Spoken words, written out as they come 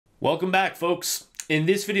Welcome back, folks. In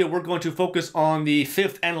this video, we're going to focus on the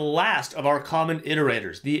fifth and last of our common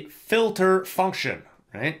iterators, the filter function,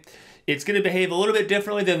 right? It's going to behave a little bit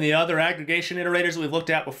differently than the other aggregation iterators we've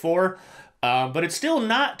looked at before, but it's still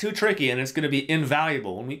not too tricky, and it's going to be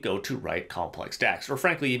invaluable when we go to write complex DAX, or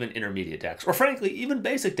frankly, even intermediate DAX, or frankly, even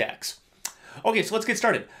basic DAX. Okay, so let's get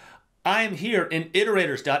started. I'm here in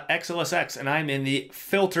iterators.xlsx, and I'm in the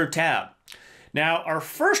filter tab. Now, our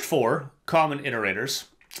first four common iterators,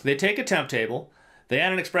 they take a temp table, they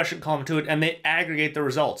add an expression column to it, and they aggregate the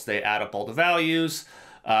results. They add up all the values,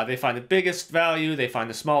 they find the biggest value, they find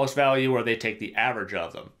the smallest value, or they take the average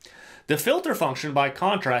of them. The filter function, by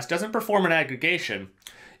contrast, doesn't perform an aggregation.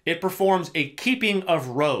 It performs a keeping of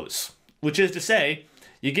rows, which is to say,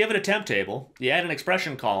 you give it a temp table, you add an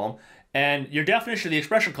expression column, and your definition of the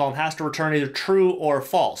expression column has to return either true or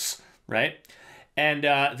false, right? And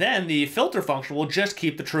then the filter function will just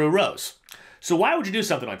keep the true rows. So why would you do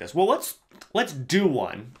something like this? Well, let's do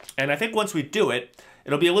one. And I think once we do it,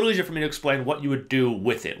 it'll be a little easier for me to explain what you would do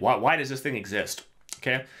with it. Why does this thing exist?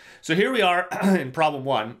 Okay, so here we are in problem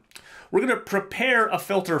one. We're going to prepare a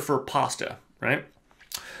filter for pasta, right?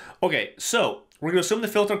 Okay, so we're going to assume the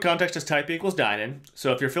filter context is type equals dine-in.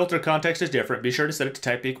 So if your filter context is different, be sure to set it to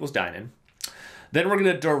type equals dine-in. Then we're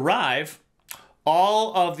going to derive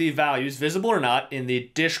all of the values, visible or not, in the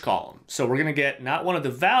dish column. So we're going to get not one of the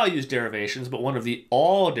values derivations, but one of the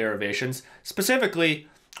all derivations, specifically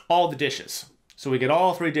all the dishes. So we get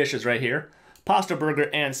all three dishes right here, pasta, burger,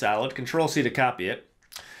 and salad. Control-C to copy it.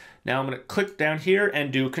 Now I'm going to click down here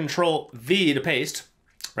and do Control-V to paste,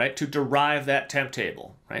 right, to derive that temp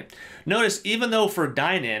table, right? Notice, even though for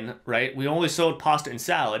dine-in, right, we only sold pasta and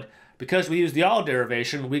salad, because we used the all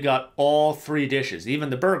derivation, we got all three dishes, even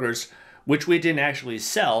the burgers, which we didn't actually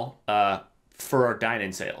sell for our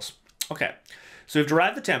dine-in sales. Okay, so we've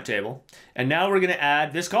derived the temp table, and now we're going to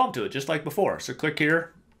add this column to it, just like before. So click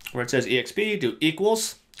here where it says EXP, do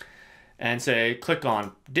equals, and say click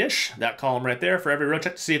on dish, that column right there. For every row,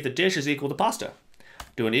 check to see if the dish is equal to pasta.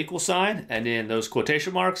 Do an equal sign, and in those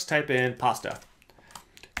quotation marks, type in pasta.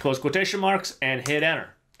 Close quotation marks, and hit enter.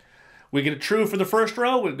 We get a true for the first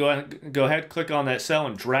row. We go ahead, click on that cell,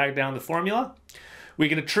 and drag down the formula. We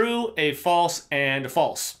get a true, a false, and a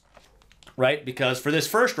false, right? Because for this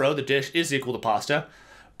first row, the dish is equal to pasta,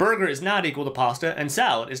 burger is not equal to pasta, and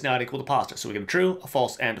salad is not equal to pasta. So we get a true, a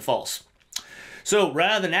false, and a false. So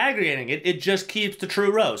rather than aggregating it, it just keeps the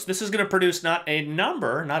true rows. This is going to produce not a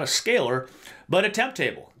number, not a scalar, but a temp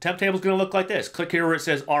table. Temp table is going to look like this. Click here where it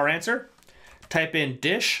says our answer, type in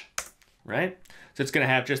dish, right? So it's going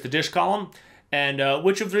to have just the dish column. And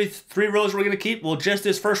which of the three rows we're going to keep? Well, just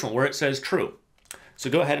this first one where it says true. So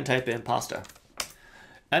go ahead and type in pasta.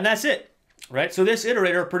 And that's it, right? So this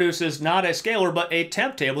iterator produces not a scalar, but a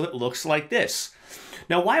temp table that looks like this.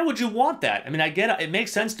 Now, why would you want that? I mean, I get it. It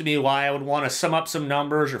makes sense to me why I would want to sum up some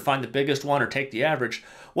numbers or find the biggest one or take the average.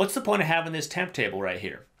 What's the point of having this temp table right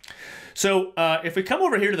here? So if we come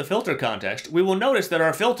over here to the filter context, we will notice that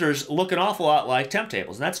our filters look an awful lot like temp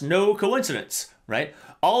tables. And that's no coincidence, right?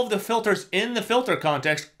 All of the filters in the filter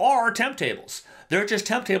context are temp tables. They're just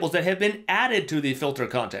temp tables that have been added to the filter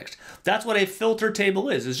context. That's what a filter table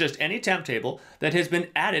is. It's just any temp table that has been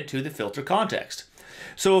added to the filter context.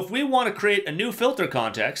 So if we want to create a new filter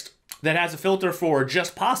context that has a filter for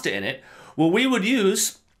just pasta in it, well, we would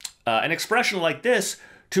use an expression like this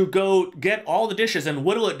to go get all the dishes and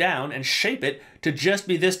whittle it down and shape it to just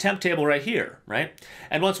be this temp table right here, right?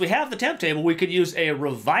 And once we have the temp table, we could use a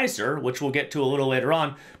revisor, which we'll get to a little later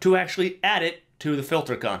on, to actually add it to the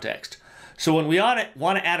filter context. So when we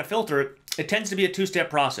want to add a filter, it tends to be a two-step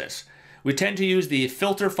process. We tend to use the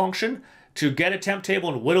filter function to get a temp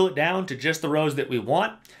table and whittle it down to just the rows that we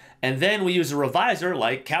want. And then we use a revisor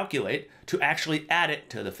like calculate to actually add it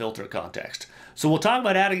to the filter context. So we'll talk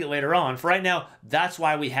about adding it later on. For right now, that's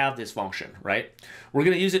why we have this function, right? We're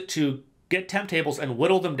going to use it to get temp tables and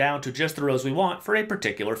whittle them down to just the rows we want for a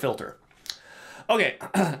particular filter. Okay,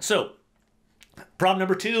 so problem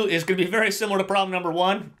number two is going to be very similar to problem number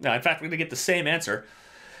one. In fact, we're going to get the same answer.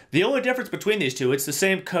 The only difference between these two, it's the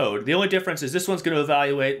same code. The only difference is this one's going to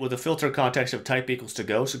evaluate with a filter context of type equals to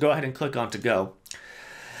go. So go ahead and click on to go.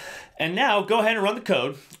 And now go ahead and run the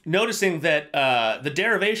code, noticing that the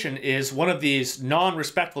derivation is one of these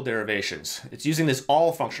non-respectful derivations. It's using this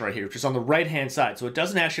all function right here, which is on the right-hand side. So it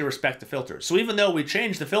doesn't actually respect the filters. So even though we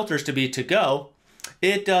changed the filters to be to go,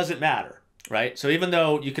 it doesn't matter, right? So even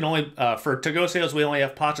though you can only, for to-go sales, we only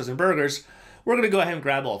have pastas and burgers, we're going to go ahead and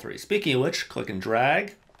grab all three. Speaking of which, click and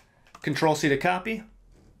drag, Control-C to copy,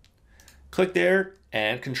 click there,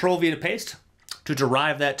 and Control-V to paste to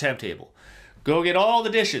derive that temp table. Go get all the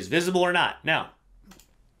dishes, visible or not. Now,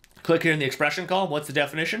 Click here in the expression column. What's the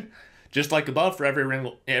definition? Just like above, for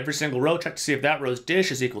every single row, check to see if that row's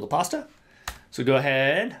dish is equal to pasta. So go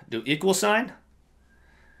ahead, do equal sign.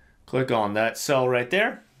 Click on that cell right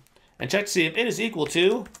there. And check to see if it is equal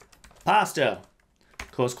to pasta.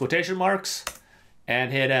 Close quotation marks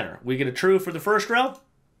and hit enter. We get a true for the first row.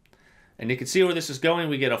 And you can see where this is going.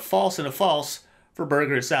 We get a false and a false for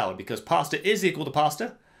burger and salad because pasta is equal to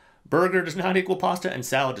pasta. Burger does not equal pasta and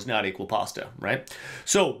salad does not equal pasta, right?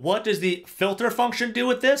 So what does the filter function do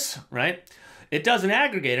with this, right? It doesn't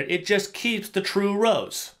aggregate it. It just keeps the true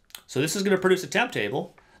rows. So this is going to produce a temp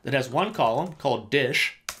table that has one column called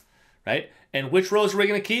dish, right? And which rows are we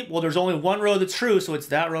going to keep? Well, there's only one row that's true, so it's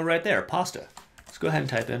that row right there, pasta. Let's go ahead and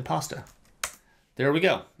type in pasta. There we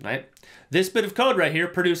go, right? This bit of code right here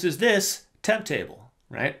produces this temp table,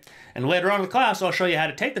 right? And later on in the class, I'll show you how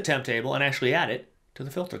to take the temp table and actually add it to the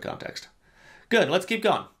filter context. Good, let's keep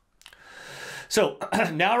going. So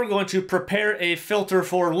now we're going to prepare a filter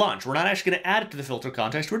for lunch. We're not actually going to add it to the filter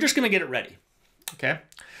context. We're just going to get it ready, okay?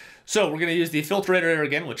 So we're going to use the filter iterator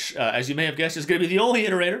again, which, as you may have guessed, is going to be the only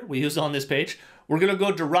iterator we use on this page. We're going to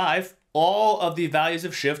go derive all of the values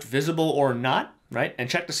of shift, visible or not, right? And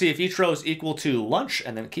check to see if each row is equal to lunch,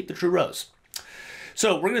 and then keep the true rows.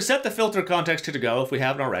 So we're going to set the filter context to go if we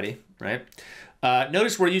haven't already, right?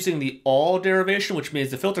 Notice we're using the all derivation, which means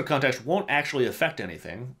the filter context won't actually affect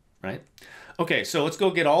anything, right? Okay, so let's go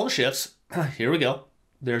get all the shifts. Here we go.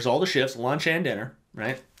 There's all the shifts, lunch and dinner,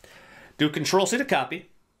 right? Do Control-C to copy.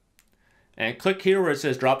 And click here where it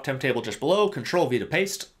says drop temp table just below, Control-V to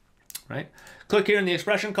paste, right? Click here in the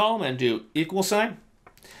expression column and do equal sign.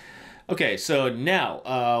 Okay, so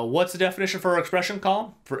now, what's the definition for our expression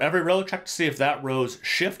column? For every row, check to see if that row's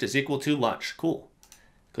shift is equal to lunch. Cool.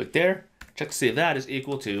 Click there. Check to see if that is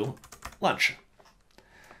equal to lunch.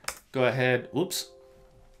 Go ahead. Whoops.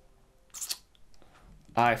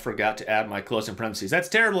 I forgot to add my closing parentheses. That's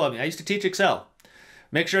terrible of me. I used to teach Excel.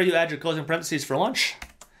 Make sure you add your closing parentheses for lunch.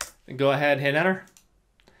 And go ahead, hit enter,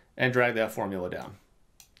 and drag that formula down.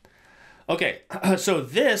 Okay, so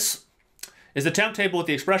this is the temp table with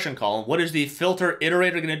the expression column. What is the filter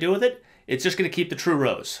iterator going to do with it? It's just going to keep the true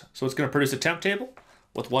rows. So it's going to produce a temp table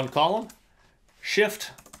with one column,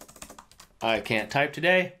 shift, I can't type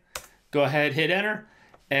today. Go ahead, hit enter.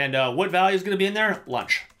 And what value is going to be in there?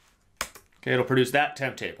 Lunch. Okay, it'll produce that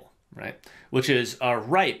temp table, right? Which is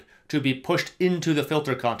ripe to be pushed into the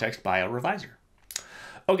filter context by a revisor.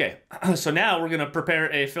 Okay, so now we're going to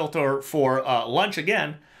prepare a filter for lunch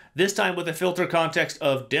again, this time with a filter context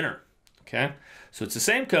of dinner. Okay, so it's the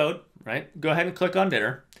same code, right? Go ahead and click on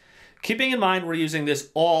dinner. Keeping in mind we're using this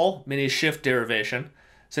all mini shift derivation.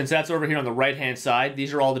 Since that's over here on the right-hand side,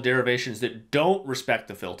 these are all the derivations that don't respect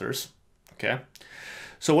the filters, okay?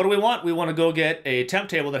 So what do we want? We want to go get a temp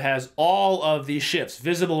table that has all of these shifts,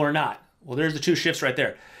 visible or not. Well, there's the two shifts right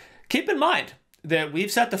there. Keep in mind that we've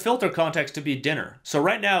set the filter context to be dinner. So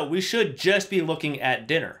right now, we should just be looking at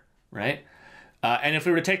dinner, right? And if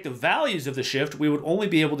we were to take the values of the shift, we would only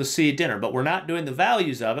be able to see dinner, but we're not doing the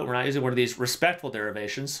values of it. We're not using one of these respectful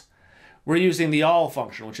derivations. We're using the all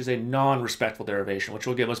function, which is a non-respectful derivation, which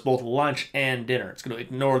will give us both lunch and dinner. It's going to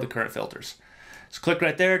ignore the current filters. So click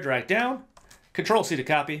right there, drag down, Control-C to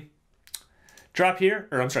copy, drop here,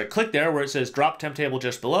 or I'm sorry, click there where it says drop temp table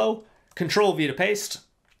just below, Control-V to paste,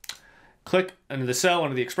 click under the cell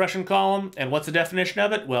under the expression column, and what's the definition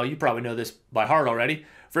of it? Well, you probably know this by heart already.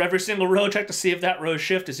 For every single row, check to see if that row's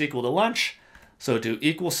shift is equal to lunch. So do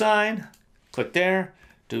equal sign, click there,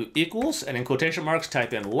 do equals, and in quotation marks,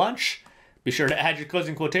 type in lunch. Be sure to add your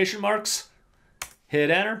closing quotation marks, hit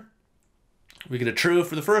enter. We get a true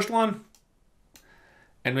for the first one,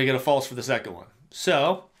 and we get a false for the second one.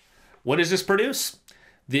 So what does this produce?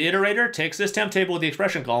 The iterator takes this temp table with the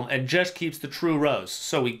expression column and just keeps the true rows.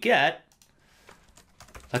 So we get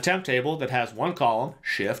a temp table that has one column,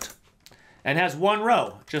 shift, and has one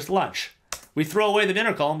row, just lunch. We throw away the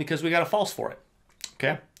dinner column because we got a false for it,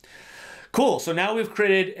 okay? Cool, so now we've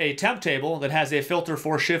created a temp table that has a filter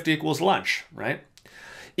for shift equals lunch, right?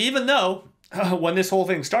 Even though when this whole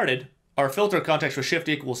thing started, our filter context was shift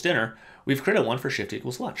equals dinner, we've created one for shift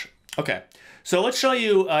equals lunch. Okay, so let's show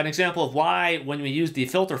you an example of why when we use the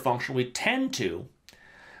filter function, we tend to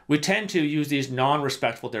use these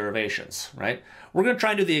non-respectful derivations, right? We're gonna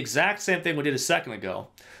try and do the exact same thing we did a second ago,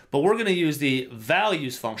 but we're gonna use the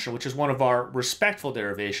values function, which is one of our respectful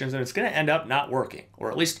derivations, and it's gonna end up not working,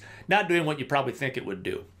 or at least not doing what you probably think it would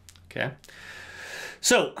do, okay?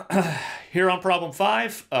 So here on problem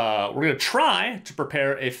 5, we're gonna try to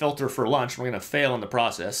prepare a filter for lunch. We're gonna fail in the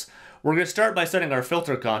process. We're gonna start by setting our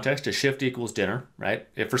filter context to shift equals dinner, right?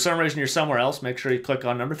 If for some reason you're somewhere else, make sure you click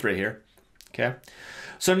on number 3 here, okay?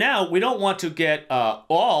 So now we don't want to get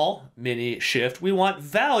all mini shift, we want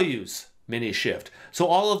values mini shift. So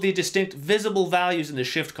all of the distinct visible values in the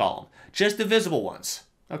shift column, just the visible ones.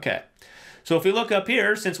 Okay, so if we look up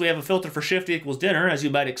here, since we have a filter for shift equals dinner, as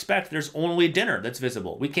you might expect, there's only dinner that's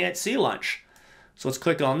visible. We can't see lunch. So let's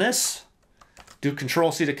click on this, do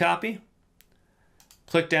Control C to copy,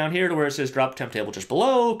 click down here to where it says drop temp table just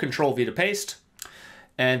below, Control V to paste.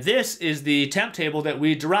 And this is the temp table that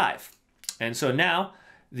we derive. And so now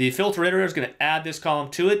the filter iterator is going to add this column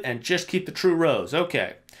to it and just keep the true rows.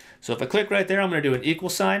 Okay, so if I click right there, I'm going to do an equal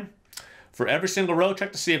sign. For every single row,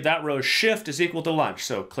 check to see if that row's shift is equal to lunch.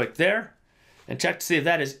 So click there and check to see if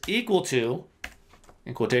that is equal to,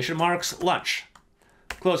 in quotation marks, lunch.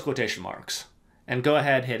 Close quotation marks. And go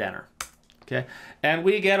ahead, hit enter. Okay, and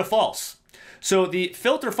we get a false. So the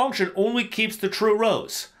filter function only keeps the true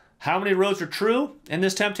rows. How many rows are true in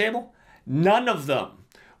this temp table? None of them,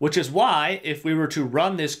 which is why if we were to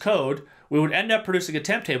run this code, we would end up producing a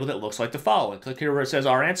temp table that looks like the following. Click here where it says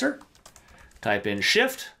our answer, type in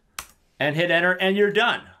shift, and hit enter, and you're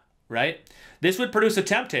done, right? This would produce a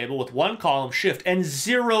temp table with one column shift and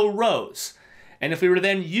 0 rows. And if we were to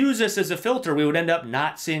then use this as a filter, we would end up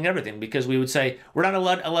not seeing everything because we would say we're not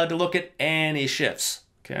allowed to look at any shifts,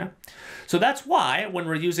 okay? So that's why when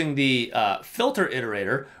we're using the filter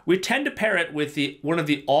iterator, we tend to pair it with one of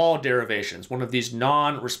the all derivations, one of these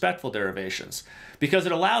non-respectful derivations, because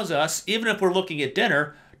it allows us, even if we're looking at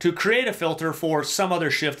dinner, to create a filter for some other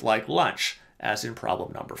shift like lunch, as in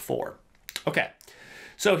problem number 4. Okay,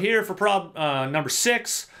 so here for problem number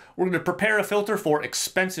 6, we're going to prepare a filter for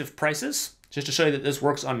expensive prices, just to show you that this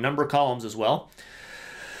works on number columns as well.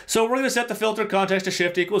 So we're going to set the filter context to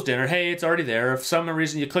shift equals dinner. Hey, it's already there. If for some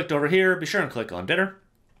reason you clicked over here, be sure and click on dinner.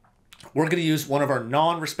 We're going to use one of our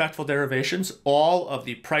non-respectful derivations, all of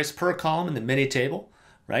the price per column in the mini table,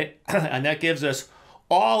 right? And that gives us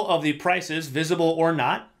all of the prices, visible or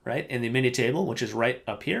not, right, in the mini table, which is right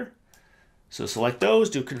up here. So select those,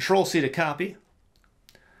 do Control C to copy.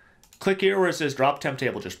 Click here where it says drop temp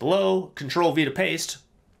table just below, Control V to paste.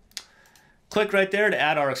 Click right there to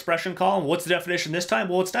add our expression column. What's the definition this time?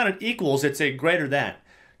 Well, it's not an equals, it's a greater than.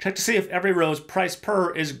 Check to see if every row's price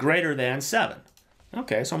per is greater than 7.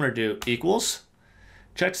 Okay, so I'm going to do equals.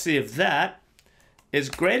 Check to see if that is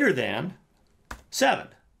greater than 7.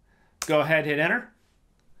 Go ahead, hit enter.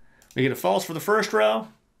 We get a false for the first row.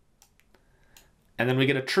 And then we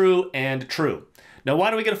get a true and true. Now,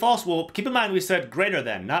 why do we get a false? Well, keep in mind we said greater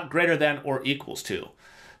than, not greater than or equals to.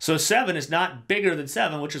 So 7 is not bigger than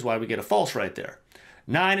 7, which is why we get a false right there.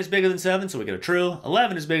 9 is bigger than 7, so we get a true.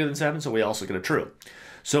 11 is bigger than 7, so we also get a true.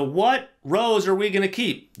 So what rows are we going to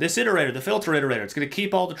keep? This iterator, the filter iterator, it's going to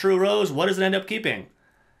keep all the true rows. What does it end up keeping?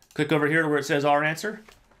 Click over here to where it says our answer.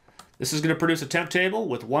 This is going to produce a temp table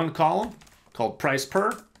with one column called price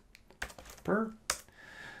per.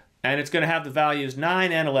 And it's going to have the values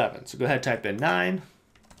 9 and 11. So go ahead, type in 9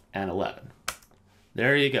 and 11.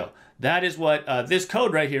 There you go. That is what this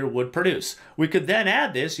code right here would produce. We could then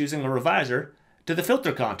add this using a revisor to the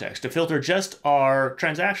filter context to filter just our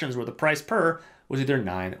transactions where the price per was either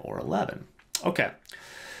 9 or 11. Okay,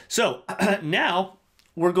 so now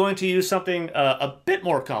we're going to use something a bit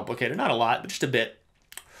more complicated, not a lot, but just a bit.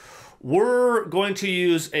 We're going to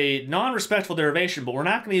use a non-respectful derivation, but we're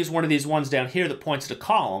not going to use one of these ones down here that points at a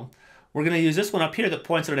column. We're going to use this one up here that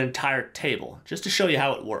points at an entire table, just to show you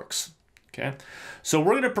how it works. Okay, so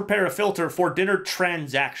we're going to prepare a filter for dinner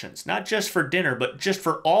transactions, not just for dinner, but just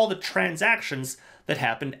for all the transactions that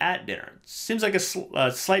happened at dinner. Seems like a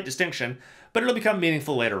slight distinction, but it'll become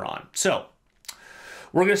meaningful later on. So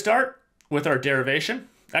we're going to start with our derivation.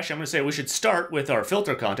 Actually, I'm going to say we should start with our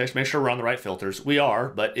filter context, make sure we're on the right filters. We are,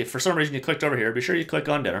 but if for some reason you clicked over here, be sure you click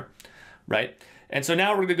on dinner, right? And so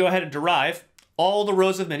now we're going to go ahead and derive all the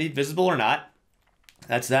rows of mini, visible or not.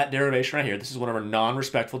 That's that derivation right here. This is one of our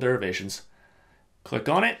non-respectful derivations. Click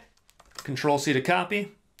on it, Control C to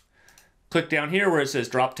copy. Click down here where it says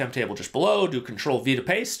drop temp table just below, do Control V to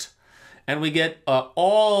paste, and we get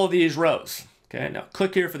all these rows. Okay, now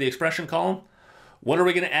click here for the expression column. What are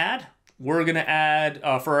we going to add? We're going to add,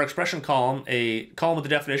 for our expression column, a column with the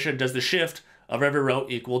definition, does the shift of every row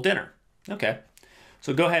equal dinner? Okay,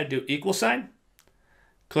 so go ahead and do equal sign.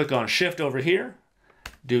 Click on shift over here,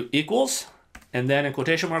 do equals, and then in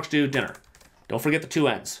quotation marks, do dinner. Don't forget the 2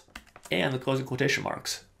 N's and the closing quotation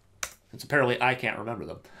marks. Since apparently I can't remember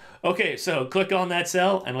them. Okay, so click on that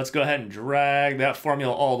cell and let's go ahead and drag that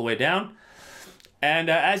formula all the way down. And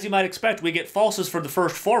as you might expect, we get falses for the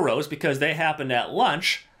first 4 rows because they happened at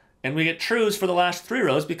lunch, and we get trues for the last 3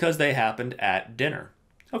 rows because they happened at dinner.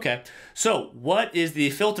 Okay, so what is the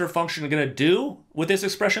filter function going to do with this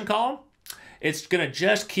expression column? it's going to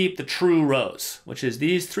just keep the true rows, which is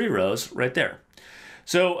these 3 rows right there.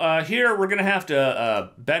 So here we're going to have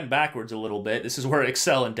to bend backwards a little bit. This is where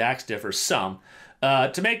Excel and DAX differ some.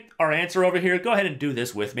 To make our answer over here, go ahead and do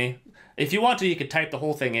this with me. If you want to, you could type the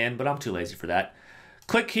whole thing in, but I'm too lazy for that.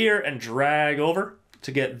 Click here and drag over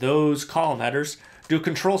to get those column headers. Do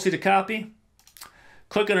Control-C to copy.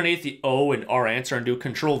 Click underneath the O in our answer and do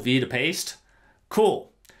Control-V to paste.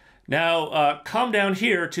 Cool. Now come down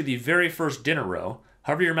here to the very first dinner row.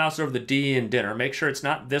 Hover your mouse over the D in dinner. Make sure it's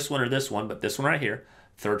not this one or this one, but this one right here.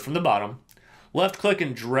 Third from the bottom. Left click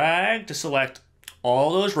and drag to select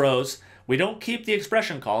all those rows. We don't keep the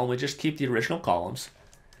expression column, we just keep the original columns.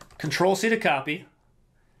 Control-C to copy.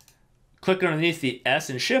 Click underneath the S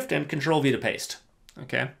and Shift and Control-V to paste.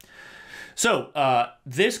 Okay. So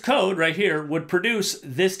this code right here would produce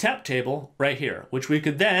this temp table right here, which we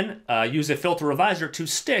could then use a filter revisor to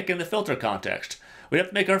stick in the filter context. We have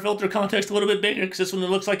to make our filter context a little bit bigger because this one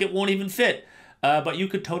looks like it won't even fit. But you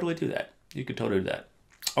could totally do that. You could totally do that.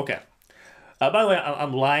 Okay. By the way,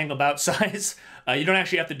 I'm lying about size. You don't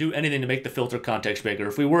actually have to do anything to make the filter context bigger.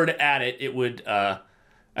 If we were to add it, it would,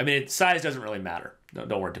 size doesn't really matter.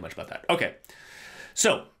 Don't worry too much about that. Okay.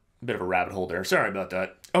 So, a bit of a rabbit hole there. Sorry about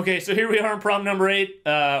that. Okay, so here we are in problem number 8.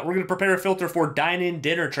 We're going to prepare a filter for dine-in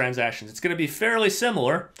dinner transactions. It's going to be fairly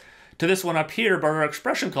similar to this one up here, but our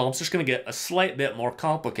expression column is just going to get a slight bit more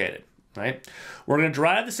complicated, right? We're going to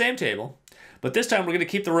drive the same table, but this time we're going to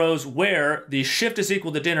keep the rows where the shift is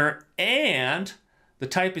equal to dinner and the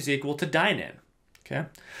type is equal to dine-in, okay?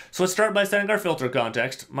 So let's start by setting our filter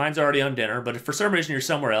context. Mine's already on dinner, but if for some reason you're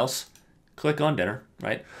somewhere else, click on dinner,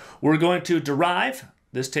 right? We're going to derive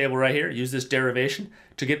this table right here, use this derivation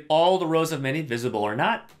to get all the rows of many, visible or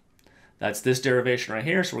not. That's this derivation right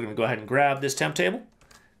here. So we're going to go ahead and grab this temp table,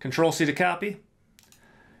 Control-C to copy,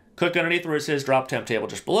 click underneath where it says drop temp table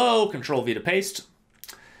just below, Control-V to paste.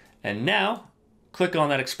 And now click on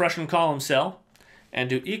that expression column cell and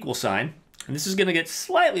do equal sign. And this is going to get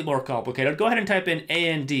slightly more complicated. Go ahead and type in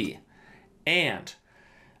A&D, and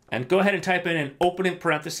go ahead and type in an opening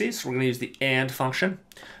parentheses. So we're going to use the AND function.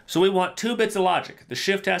 So we want 2 bits of logic. The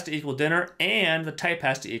shift has to equal dinner and the type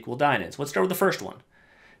has to equal dine-in. So let's start with the first one.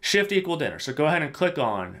 Shift equal dinner. So go ahead and click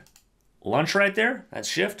on lunch right there. That's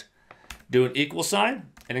shift. Do an equal sign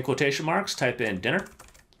and in quotation marks type in dinner.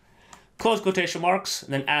 Close quotation marks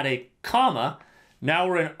and then add a comma. Now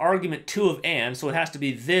we're in argument 2 of AND, so it has to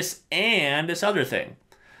be this and this other thing.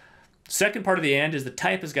 Second part of the AND is the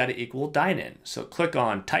type has got to equal dine-in. So click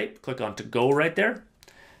on type, click on to go right there,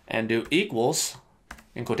 and do equals,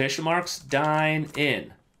 in quotation marks,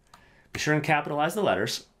 dine-in. Be sure and capitalize the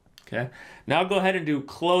letters. Okay. Now go ahead and do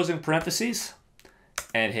closing parentheses,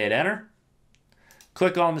 and hit enter.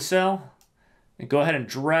 Click on the cell, and go ahead and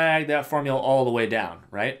drag that formula all the way down,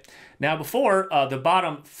 right? Now before, the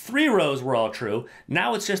bottom 3 rows were all true.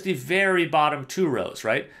 Now it's just the very bottom 2 rows,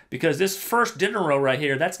 right? Because this first dinner row right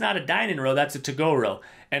here, that's not a dine-in row, that's a to-go row.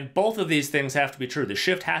 And both of these things have to be true. The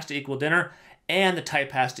shift has to equal dinner, and the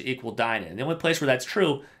type has to equal dine-in. The only place where that's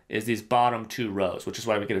true is these bottom 2 rows, which is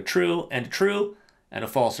why we get a true, and a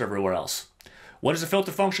false everywhere else. What is the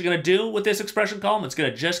filter function going to do with this expression column? It's going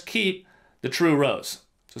to just keep the true rows.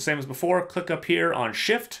 So same as before, click up here on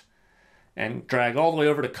shift, and drag all the way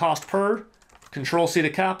over to cost per, Control-C to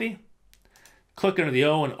copy, click under the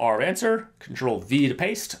O and R answer, Control-V to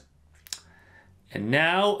paste. And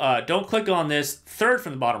now, don't click on this third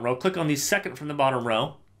from the bottom row, click on the second from the bottom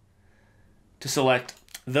row to select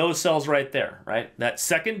those cells right there, right? That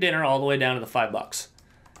second dinner all the way down to the $5.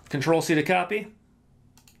 Control-C to copy,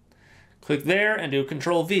 click there and do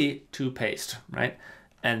Control-V to paste, right?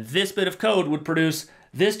 And this bit of code would produce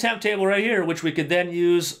this temp table right here, which we could then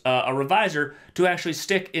use a revisor to actually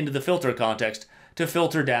stick into the filter context to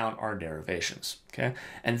filter down our derivations, okay?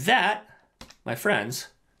 And that, my friends,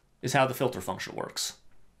 is how the filter function works.